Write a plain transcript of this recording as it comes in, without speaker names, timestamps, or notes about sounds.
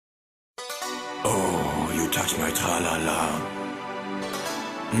Oh, you touch my tra-la-la.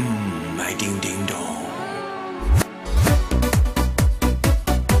 My ding-ding-dong.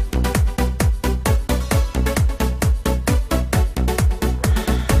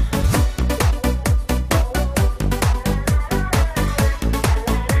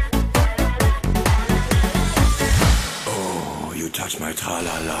 Oh, you touch my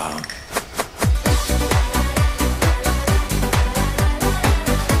tra-la-la.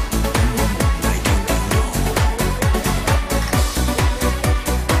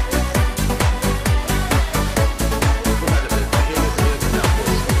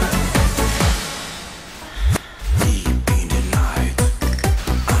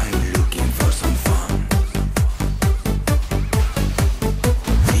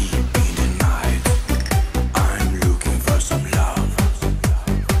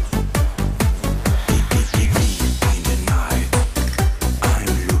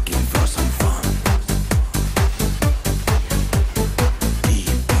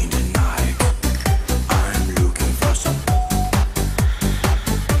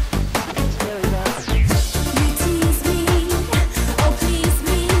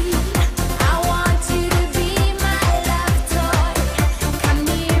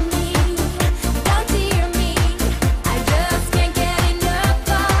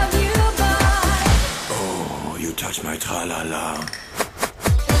 Touch my tra-la-la.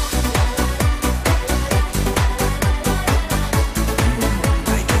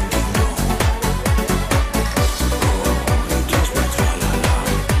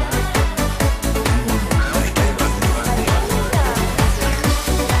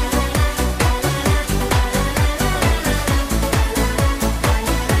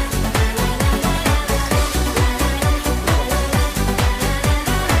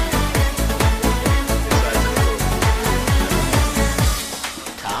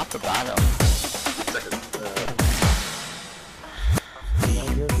 Top or bottom?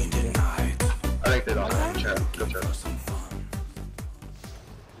 I think they don't have chat. Go chat.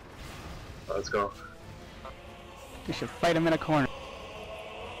 Let's go. We should fight him in a corner.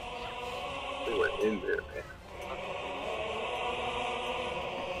 They went in there, man.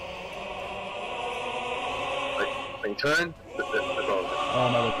 Like turn? That's all. Oh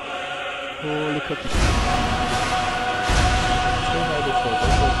my god. Holy cookie.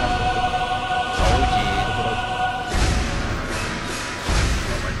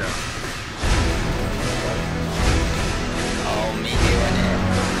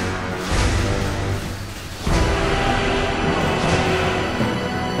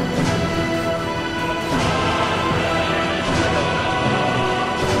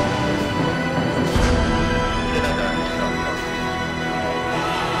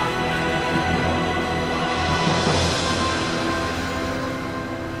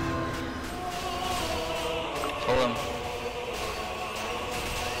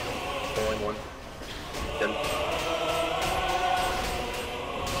 Going one. Again.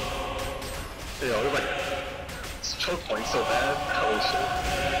 Yo, everybody. This choke point so bad. Holy shit.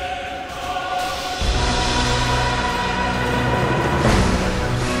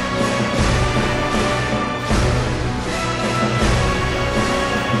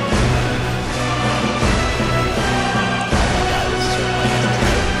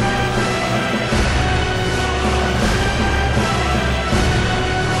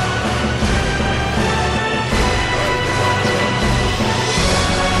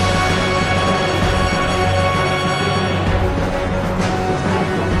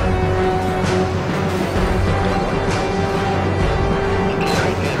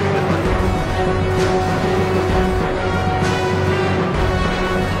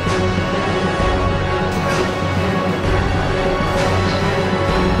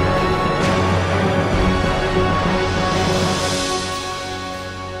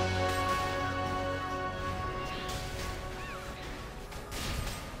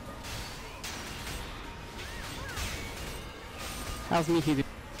 How's me here?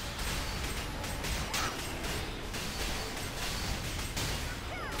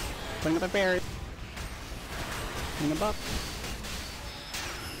 Putting up a berry. Bring him up.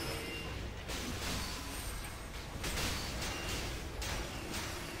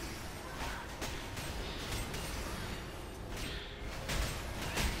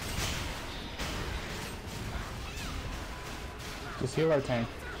 Just heal our tank.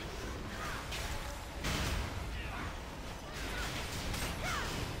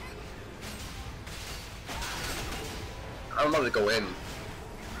 I'm about to go in.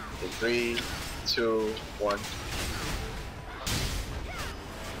 In 3, 2, 1.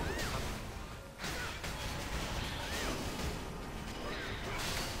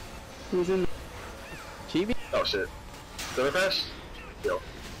 Who's in? Oh shit. Server crash? Yo.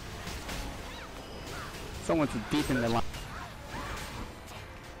 Someone's deep in the line.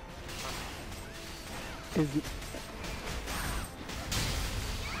 Is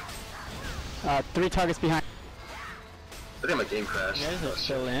 3 targets behind. I think my game crashed. You guys are Oh,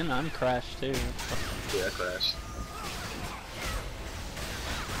 still shit. in? I'm crashed too. Yeah, I crashed.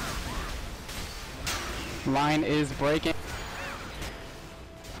 Line is breaking.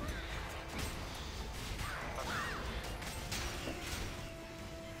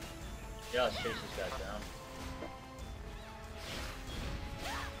 Yeah, let's chase this guy down.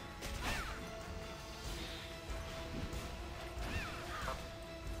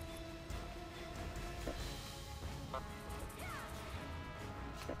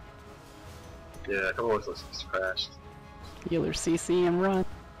 Yeah, a couple of us crashed. Healer CC and run.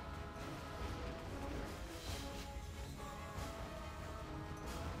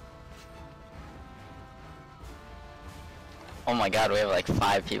 Oh my god, we have like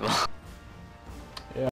 5 people.